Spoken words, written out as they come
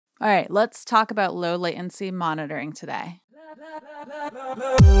All right, let's talk about low latency monitoring today.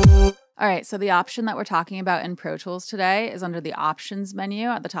 All right, so the option that we're talking about in Pro Tools today is under the options menu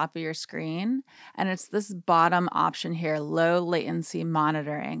at the top of your screen. And it's this bottom option here, low latency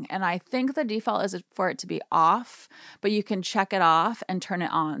monitoring. And I think the default is for it to be off, but you can check it off and turn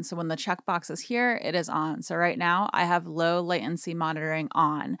it on. So when the checkbox is here, it is on. So right now I have low latency monitoring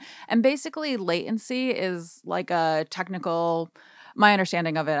on. And basically latency is like a technical, my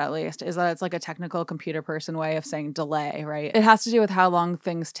understanding of it at least, is that it's like a technical computer person way of saying delay, right? It has to do with how long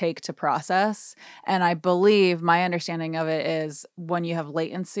things take to process. And I believe my understanding of it is when you have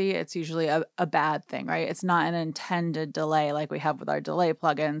latency, it's usually a bad thing, right? It's not an intended delay like we have with our delay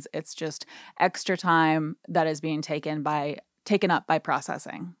plugins. It's just extra time that is being taken up by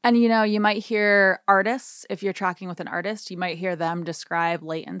processing. And you might hear artists, if you're tracking with an artist, you might hear them describe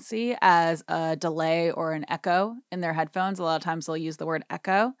latency as a delay or an echo in their headphones. A lot of times they'll use the word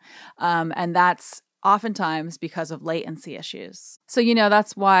echo, and that's oftentimes because of latency issues. So,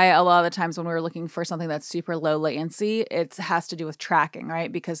 that's why a lot of the times when we're looking for something that's super low latency, it has to do with tracking,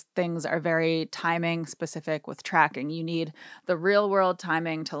 right? Because things are very timing specific with tracking. You need the real world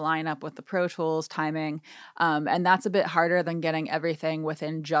timing to line up with the Pro Tools timing. And that's a bit harder than getting everything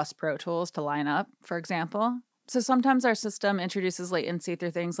within just Pro Tools to line up, for example. So sometimes our system introduces latency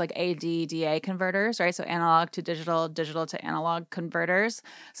through things like AD/DA converters, right? So analog to digital, digital to analog converters.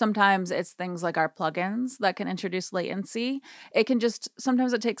 Sometimes it's things like our plugins that can introduce latency.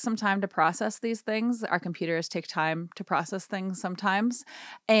 Sometimes it takes some time to process these things. Our computers take time to process things sometimes.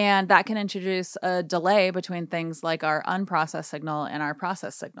 And that can introduce a delay between things like our unprocessed signal and our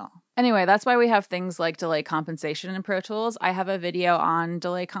processed signal. Anyway, that's why we have things like delay compensation in Pro Tools. I have a video on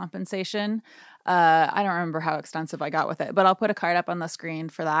delay compensation. I don't remember how extensive I got with it, but I'll put a card up on the screen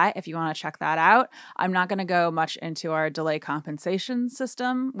for that if you want to check that out. I'm not going to go much into our delay compensation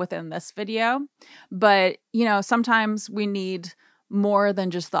system within this video, but sometimes we need more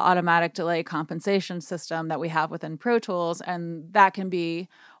than just the automatic delay compensation system that we have within Pro Tools, and that can be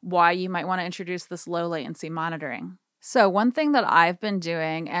why you might want to introduce this low latency monitoring. So one thing that I've been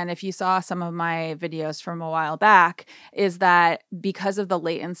doing, and if you saw some of my videos from a while back, is that because of the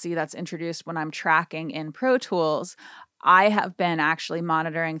latency that's introduced when I'm tracking in Pro Tools, I have been actually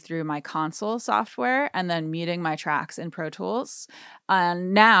monitoring through my console software and then muting my tracks in Pro Tools.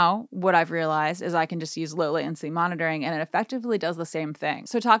 And now what I've realized is I can just use low latency monitoring and it effectively does the same thing.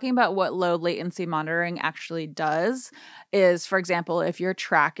 So talking about what low latency monitoring actually does is, for example, if you're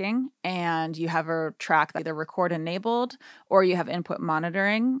tracking and you have a track that either record enabled or you have input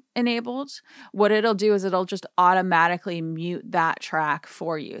monitoring enabled, what it'll do is it'll just automatically mute that track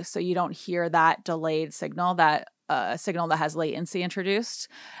for you. So you don't hear that delayed signal, that signal that has latency introduced.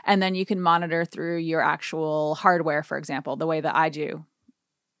 And then you can monitor through your actual hardware, for example, the way that I do.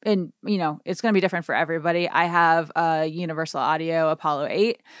 And, it's going to be different for everybody. I have a Universal Audio Apollo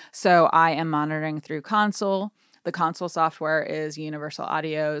 8, so I am monitoring through console. The console software is Universal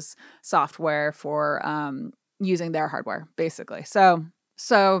Audio's software for using their hardware, basically. So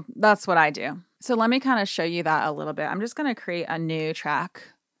that's what I do. So let me kind of show you that a little bit. I'm just going to create a new track,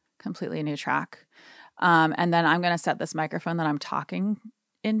 completely new track. And then I'm going to set this microphone that I'm talking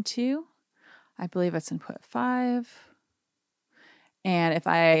into. I believe it's input 5. And if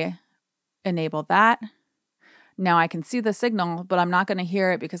I enable that, now I can see the signal, but I'm not going to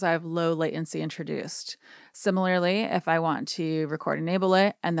hear it because I have low latency introduced. Similarly, if I want to record enable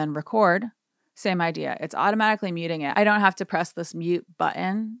it and then record, same idea. It's automatically muting it. I don't have to press this mute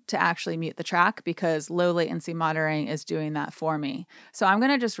button to actually mute the track because low latency monitoring is doing that for me. So I'm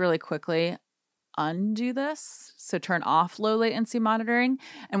going to just really quickly undo this. So turn off low latency monitoring.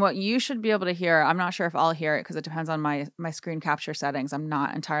 And what you should be able to hear, I'm not sure if I'll hear it because it depends on my screen capture settings. I'm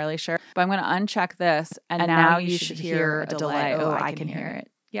not entirely sure, but I'm going to uncheck this and now you should hear a delay. Oh, I can hear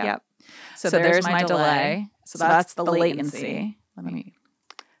it. Yep. So there's my delay. So that's the latency. Let me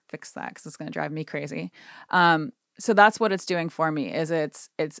fix that because it's going to drive me crazy. So that's what it's doing for me is it's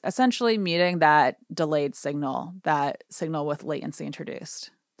essentially muting that delayed signal, that signal with latency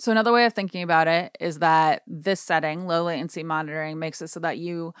introduced. So another way of thinking about it is that this setting, low latency monitoring, makes it so that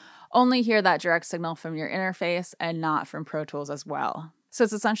you only hear that direct signal from your interface and not from Pro Tools as well. So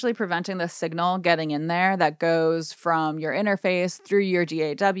it's essentially preventing the signal getting in there that goes from your interface through your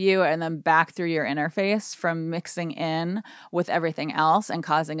DAW and then back through your interface from mixing in with everything else and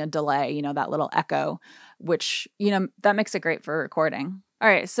causing a delay, that little echo, which, that makes it great for recording. All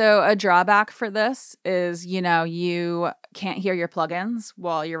right, so a drawback for this is, you can't hear your plugins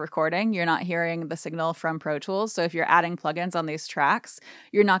while you're recording. You're not hearing the signal from Pro Tools. So if you're adding plugins on these tracks,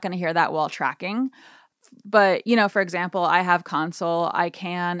 you're not going to hear that while tracking. But, you know, for example, I have console. I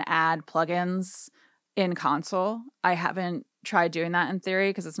can add plugins in console. I haven't tried doing that in theory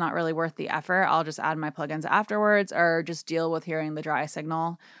because it's not really worth the effort. I'll just add my plugins afterwards or just deal with hearing the dry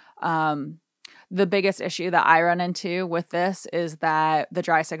signal. The biggest issue that I run into with this is that the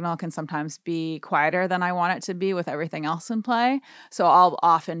dry signal can sometimes be quieter than I want it to be with everything else in play. So I'll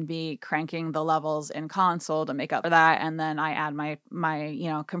often be cranking the levels in console to make up for that. And then I add my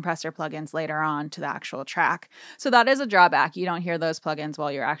compressor plugins later on to the actual track. So that is a drawback. You don't hear those plugins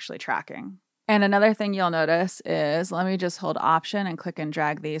while you're actually tracking. And another thing you'll notice is, let me just hold Option and click and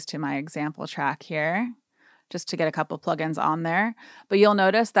drag these to my example track here, just to get a couple plugins on there. But you'll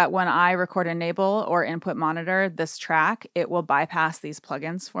notice that when I record enable or input monitor this track, it will bypass these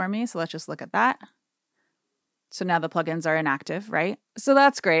plugins for me. So let's just look at that. So now the plugins are inactive, right? So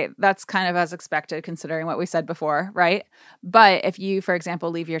that's great. That's kind of as expected considering what we said before, right? But if you, for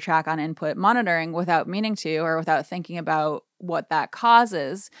example, leave your track on input monitoring without meaning to or without thinking about what that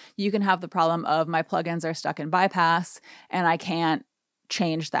causes, you can have the problem of my plugins are stuck in bypass and I can't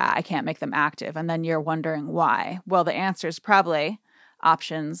change that. I can't make them active. And then you're wondering why. Well, the answer is probably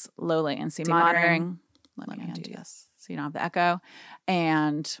options, low latency monitoring. Let me undo this so you don't have the echo.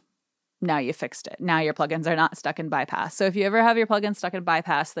 And now you fixed it. Now your plugins are not stuck in bypass. So if you ever have your plugins stuck in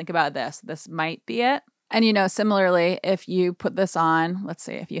bypass, think about this. This might be it. And, you know, similarly, if you put this on, let's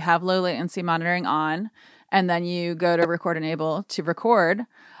say if you have low latency monitoring on, and then you go to record enable to record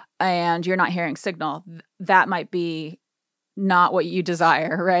and you're not hearing signal, that might be not what you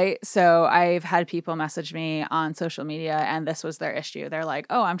desire, right? So I've had people message me on social media and this was their issue. They're like,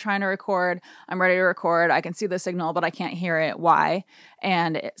 oh, I'm trying to record. I'm ready to record. I can see the signal, but I can't hear it. Why?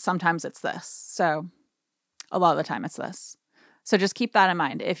 And sometimes it's this. So a lot of the time it's this. So just keep that in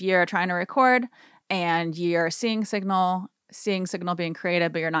mind. If you're trying to record and you're seeing signal being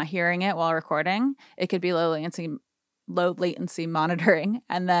created, but you're not hearing it while recording, it could be low latency monitoring.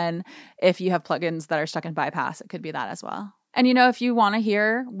 And then if you have plugins that are stuck in bypass, it could be that as well. And, you know, if you want to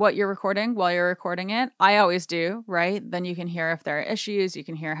hear what you're recording while you're recording it, I always do, right? Then you can hear if there are issues, you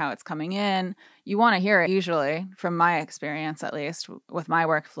can hear how it's coming in. You want to hear it usually, from my experience, at least with my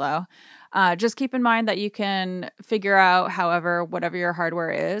workflow. Just keep in mind that you can figure out, whatever your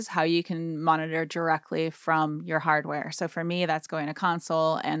hardware is, how you can monitor directly from your hardware. So for me, that's going to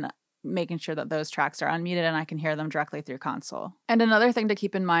console and making sure that those tracks are unmuted and I can hear them directly through console. And another thing to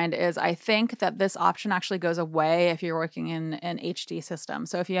keep in mind is I think that this option actually goes away if you're working in an HD system.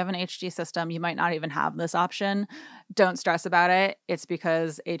 So if you have an HD system, you might not even have this option. Don't stress about it. It's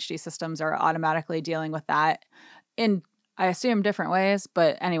because HD systems are automatically dealing with that in, I assume, different ways.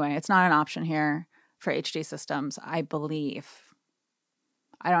 But anyway, it's not an option here for HD systems, I believe.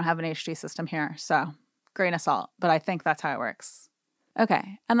 I don't have an HD system here, so grain of salt, but I think that's how it works.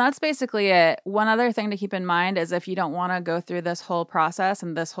 Okay, and that's basically it. One other thing to keep in mind is if you don't want to go through this whole process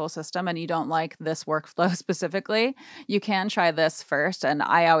and this whole system and you don't like this workflow specifically, you can try this first, and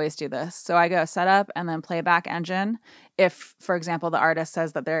I always do this. So I go setup and then playback engine. If, for example, the artist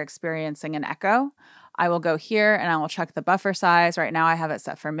says that they're experiencing an echo, I will go here and I will check the buffer size. Right now I have it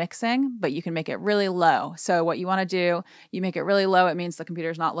set for mixing, but you can make it really low. So what you want to do, you make it really low. It means the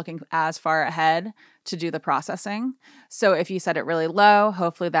computer's not looking as far ahead to do the processing. So if you set it really low,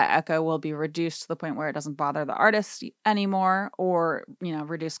 hopefully that echo will be reduced to the point where it doesn't bother the artist anymore, or, you know,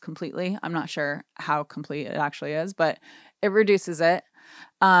 reduced completely. I'm not sure how complete it actually is, but it reduces it.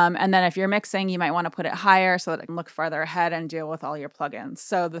 And then if you're mixing, you might want to put it higher so that it can look farther ahead and deal with all your plugins.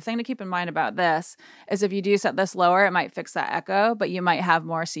 So the thing to keep in mind about this is if you do set this lower, it might fix that echo, but you might have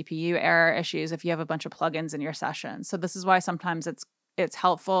more CPU error issues if you have a bunch of plugins in your session. So this is why sometimes it's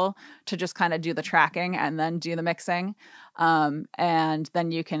helpful to just kind of do the tracking and then do the mixing. And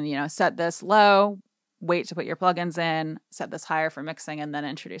then you can, you know, set this low, wait to put your plugins in, set this higher for mixing, and then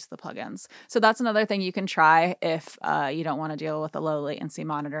introduce the plugins. So that's another thing you can try if you don't want to deal with the low latency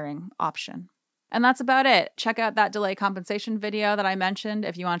monitoring option. And that's about it. Check out that delay compensation video that I mentioned.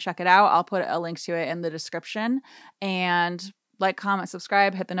 If you want to check it out, I'll put a link to it in the description. And like, comment,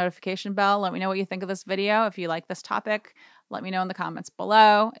 subscribe, hit the notification bell. Let me know what you think of this video. If you like this topic, let me know in the comments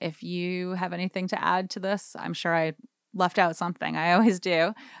below. If you have anything to add to this, I'm sure I left out something. I always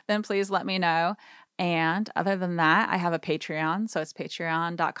do. Then please let me know. And other than that, I have a Patreon. So it's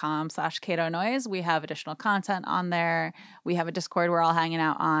patreon.com/Cato Noise. We have additional content on there. We have a Discord we're all hanging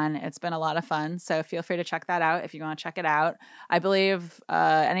out on. It's been a lot of fun. So feel free to check that out if you want to check it out. I believe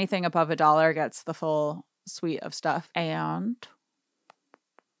anything above $1 gets the full suite of stuff. And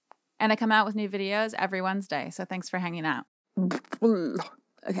I come out with new videos every Wednesday. So thanks for hanging out.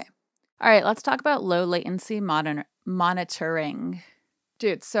 Okay. All right, let's talk about low latency monitoring.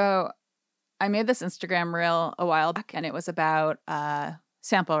 Dude, so I made this Instagram reel a while back, and it was about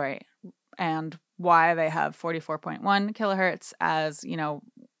sample rate and why they have 44.1 kilohertz as, you know,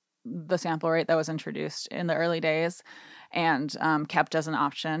 the sample rate that was introduced in the early days and kept as an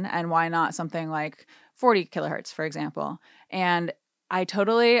option, and why not something like 40 kilohertz, for example. And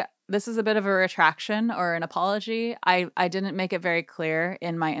this is a bit of a retraction or an apology. I didn't make it very clear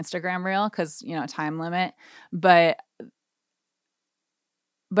in my Instagram reel because, you know, time limit, but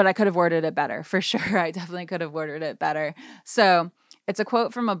I could have worded it better for sure. I definitely could have worded it better. So it's a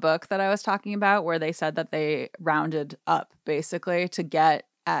quote from a book that I was talking about where they said that they rounded up basically to get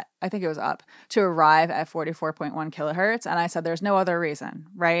at, I think it was up, to arrive at 44.1 kilohertz. And I said, there's no other reason,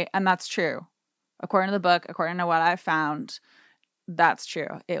 right? And that's true. According to the book, according to what I found, that's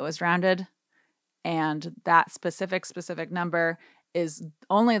true. It was rounded, and that specific number is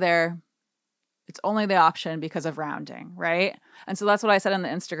only there. It's only the option because of rounding, right? And so that's what I said in the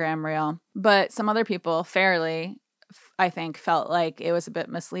Instagram reel. But some other people fairly, I think, felt like it was a bit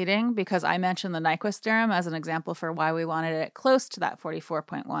misleading because I mentioned the Nyquist theorem as an example for why we wanted it close to that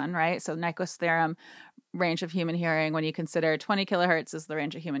 44.1, right? So Nyquist theorem, range of human hearing, when you consider 20 kilohertz is the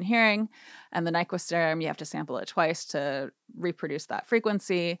range of human hearing, and the Nyquist theorem, you have to sample it twice to reproduce that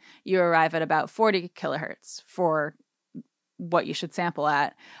frequency. You arrive at about 40 kilohertz for what you should sample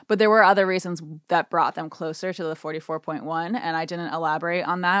at. But there were other reasons that brought them closer to the 44.1, and I didn't elaborate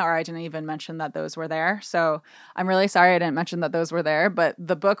on that, or I didn't even mention that those were there. So I'm really sorry I didn't mention that those were there, but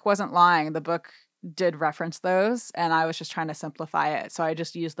the book wasn't lying. The book did reference those, and I was just trying to simplify it. So I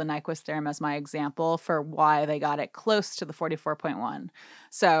just used the Nyquist theorem as my example for why they got it close to the 44.1.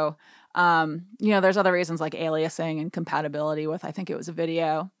 So, you know, there's other reasons like aliasing and compatibility with, I think it was a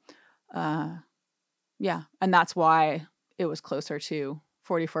video. Yeah. And that's why it was closer to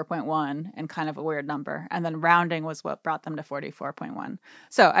 44.1 and kind of a weird number. And then rounding was what brought them to 44.1.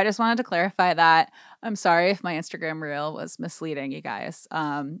 So I just wanted to clarify that. I'm sorry if my Instagram reel was misleading, you guys.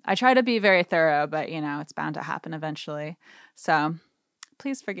 I try to be very thorough, but, you know, it's bound to happen eventually. So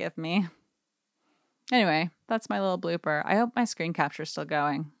please forgive me. Anyway, that's my little blooper. I hope my screen capture is still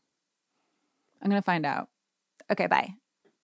going. I'm going to find out. Okay, bye.